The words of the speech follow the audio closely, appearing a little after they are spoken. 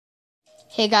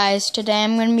Hey guys, today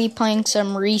I'm going to be playing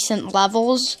some recent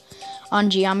levels on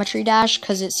Geometry Dash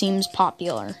because it seems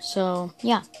popular. So,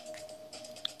 yeah.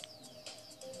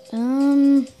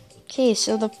 Okay,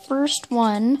 so the first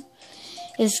one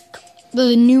is,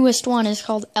 the newest one is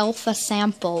called Alpha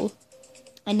Sample,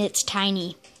 and it's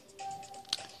tiny.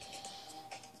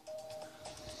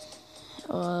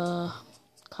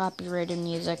 Copyrighted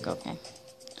music, okay.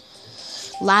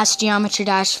 Last Geometry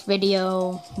Dash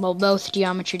video, well, both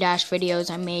Geometry Dash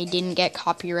videos I made didn't get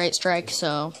copyright strike,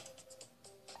 so,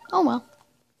 oh well.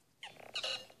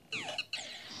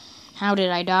 How did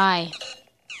I die?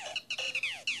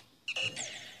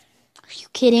 Are you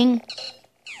kidding?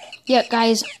 Yeah,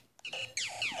 guys,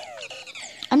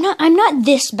 I'm not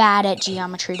this bad at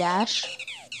Geometry Dash.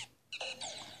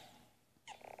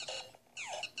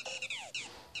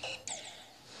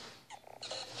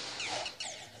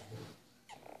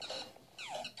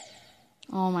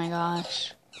 Oh my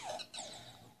gosh.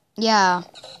 Yeah.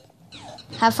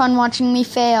 Have fun watching me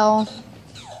fail.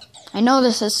 I know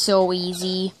this is so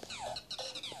easy.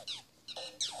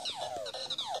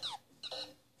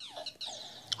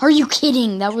 Are you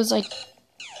kidding? That was like...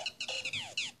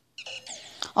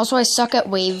 Also, I suck at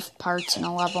wave parts in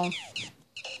a level.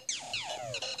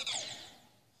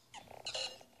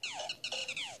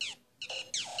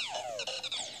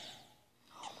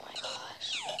 Oh my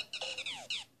gosh.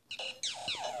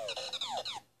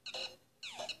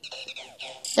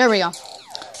 There we go.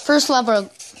 First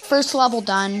level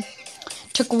done.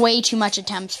 Took way too much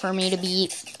attempts for me to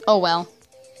beat. Oh well.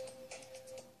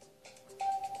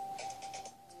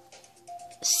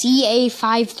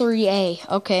 CA53A.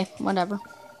 Okay, whatever.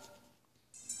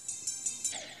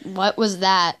 What was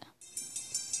that?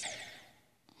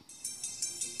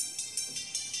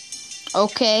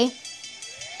 Okay.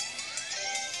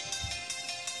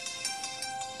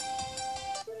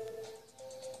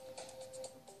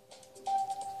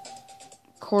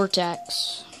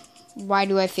 Cortex. Why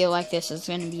do I feel like this is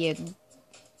going to be a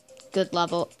good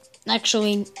level?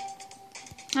 Actually,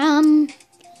 yeah,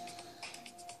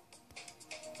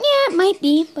 it might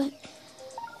be, but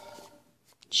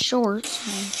short.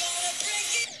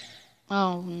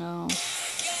 Oh no.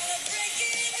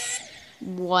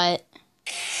 What?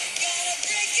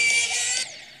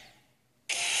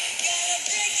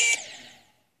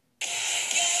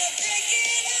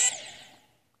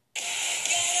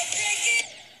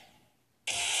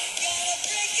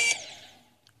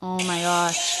 Oh my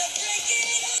gosh.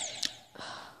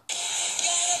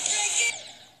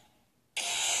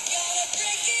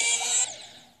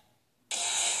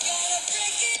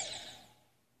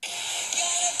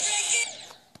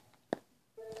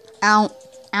 Ow.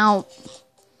 Ow.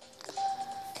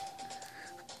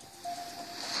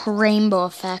 Rainbow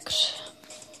effect.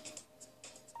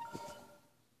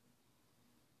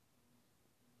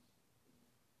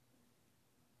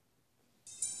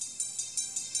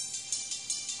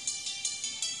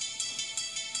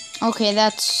 Okay,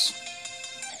 that's...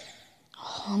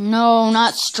 Oh, no,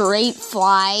 not straight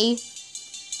fly.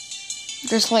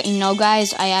 Just let you know,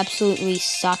 guys, I absolutely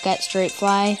suck at straight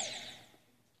fly.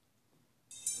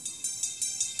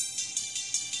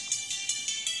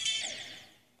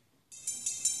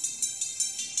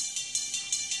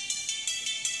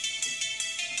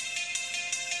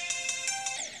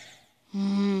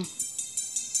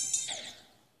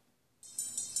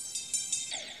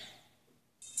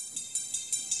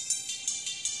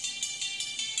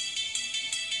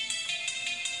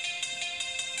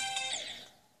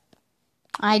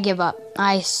 I give up.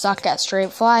 I suck at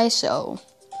straight fly, so...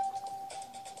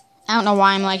 I don't know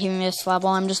why I'm liking this level.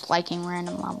 I'm just liking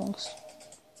random levels.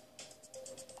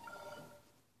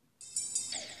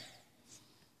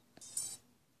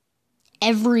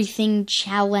 Everything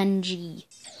challengey.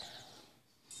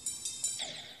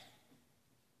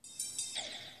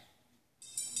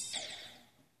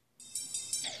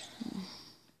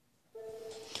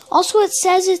 Also, it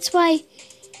says it's by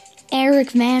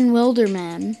Eric Van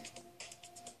Wilderman.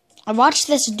 I watched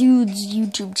this dude's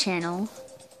YouTube channel.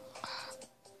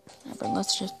 Yeah, but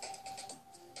let's just...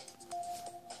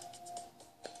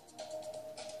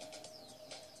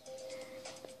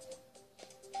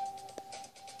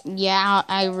 Yeah,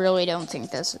 I really don't think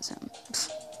this is him.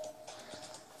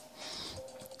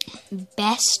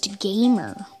 Best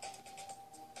gamer.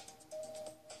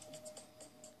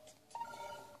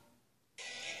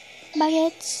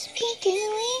 Buckets, can't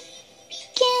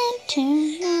turn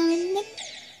on the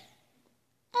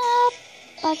up.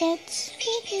 Buckets,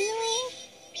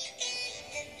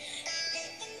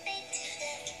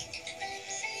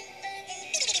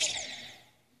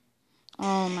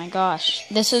 oh my gosh,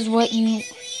 this is what you...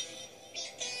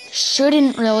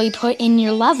 shouldn't really put in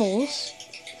your levels.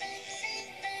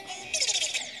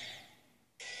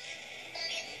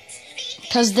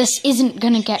 Because this isn't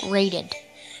gonna get rated.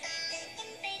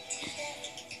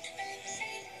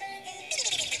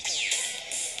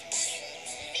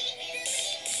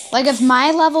 Like, if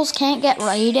my levels can't get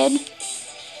rated,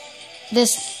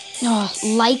 this,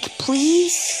 like,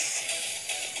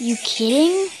 please? You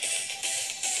kidding?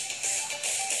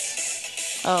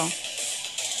 Oh.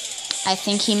 I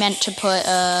think he meant to put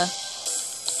a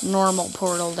normal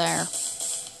portal there.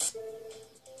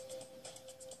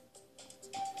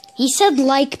 He said,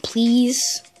 like,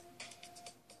 please.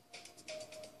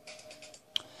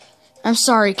 I'm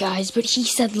sorry, guys, but he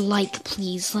said, like,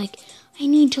 please. Like, I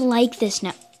need to like this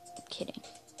now. Kidding.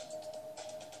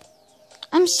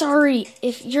 I'm sorry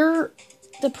if you're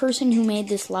the person who made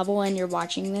this level and you're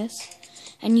watching this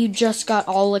and you just got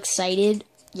all excited.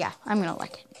 Yeah, I'm gonna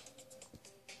like it.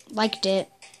 Liked it.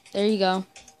 There you go.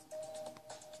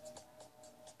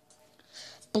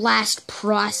 Blast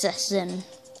processing.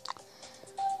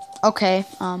 Okay,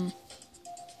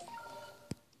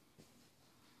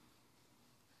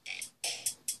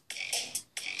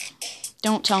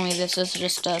 don't tell me this is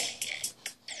just a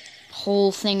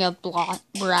whole thing of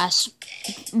blast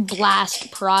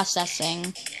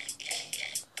processing.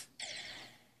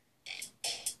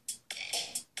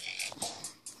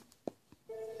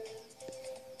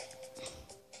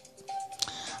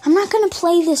 I'm not gonna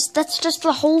play this. That's just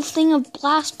the whole thing of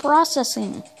blast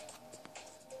processing.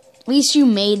 At least you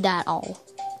made that all.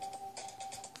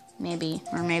 Maybe.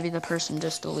 Or maybe the person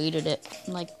just deleted it.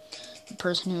 Like, the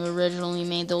person who originally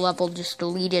made the level just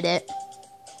deleted it.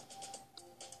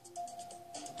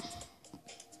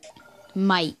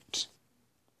 Might.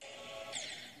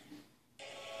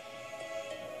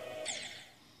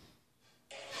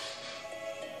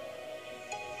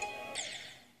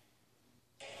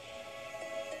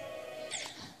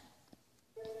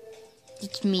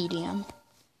 It's medium.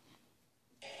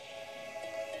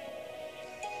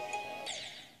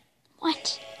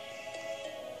 What?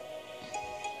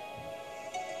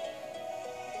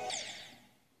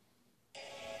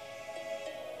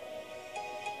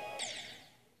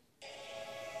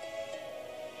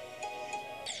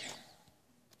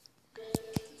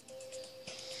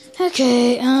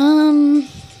 Okay,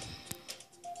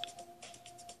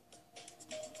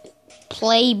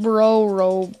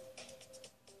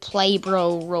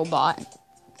 Playbro robot.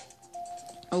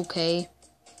 Okay.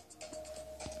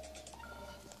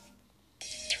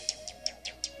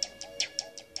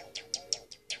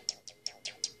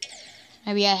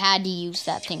 Maybe I had to use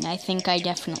that thing. I think I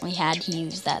definitely had to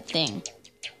use that thing.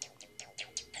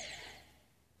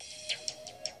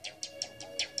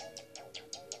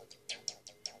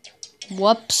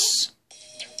 Whoops.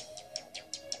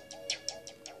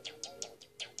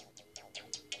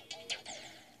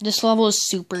 This level is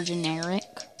super generic.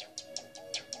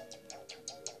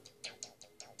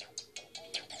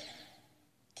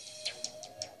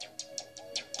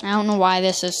 I don't know why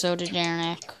this is so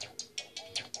generic.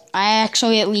 I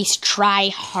actually at least try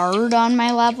hard on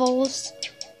my levels.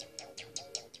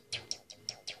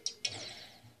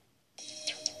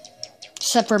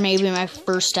 Except for maybe my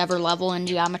first ever level in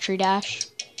Geometry Dash.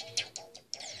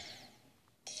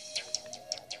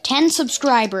 10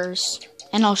 subscribers,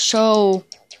 and I'll show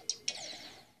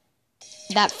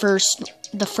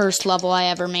the first level I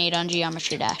ever made on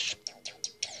Geometry Dash.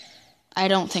 I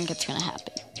don't think it's gonna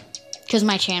happen. Because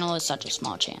my channel is such a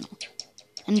small channel.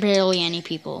 And barely any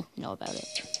people know about it.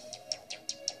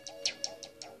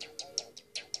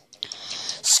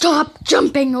 Stop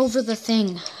jumping over the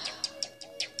thing!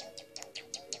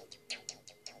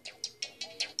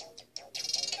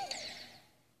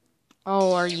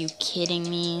 Oh, are you kidding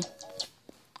me?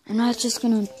 I'm not just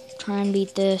gonna try and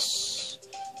beat this.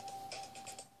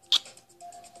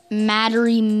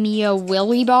 Mattery Mia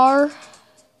Willy Bar?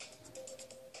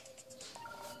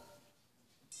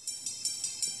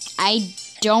 I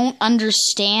don't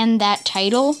understand that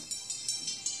title.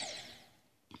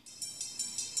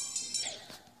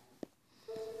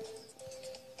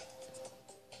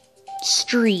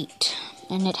 Street.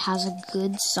 And it has a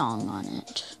good song on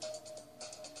it.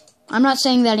 I'm not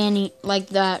saying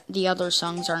that the other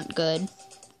songs aren't good.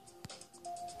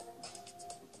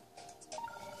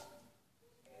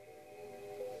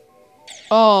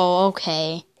 Oh,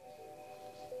 okay.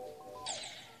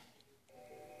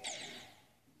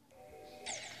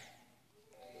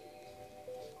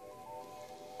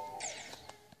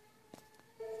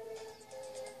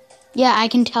 Yeah, I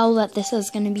can tell that this is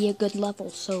going to be a good level,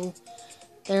 so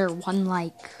there, 1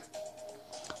 like.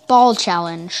 Ball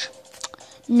challenge.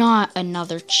 Not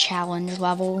another challenge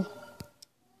level.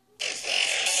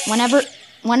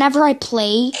 whenever I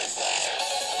play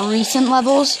recent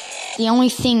levels, the only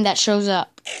thing that shows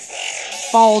up,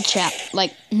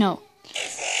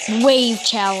 wave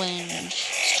challenge,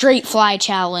 straight fly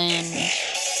challenge,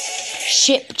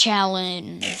 ship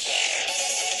challenge.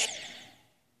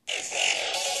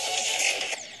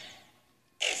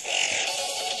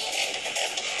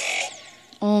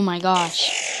 Oh my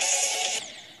gosh.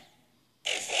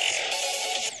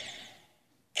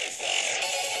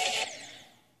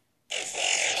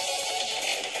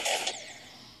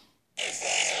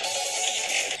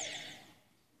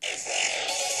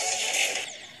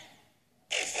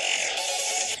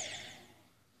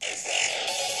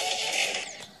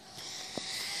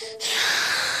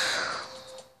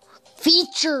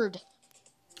 Featured.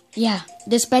 Yeah,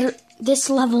 this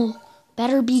level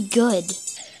better be good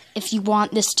if you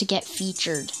want this to get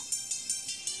featured.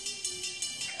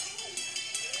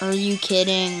 Are you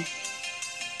kidding?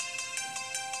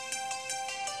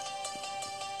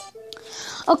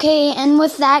 Okay, and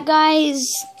with that,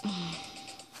 guys,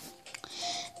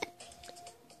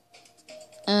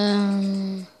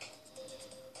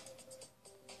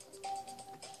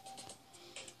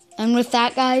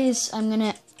 I'm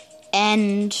gonna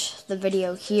end the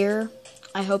video here.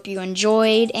 I hope you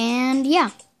enjoyed, and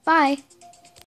yeah, bye.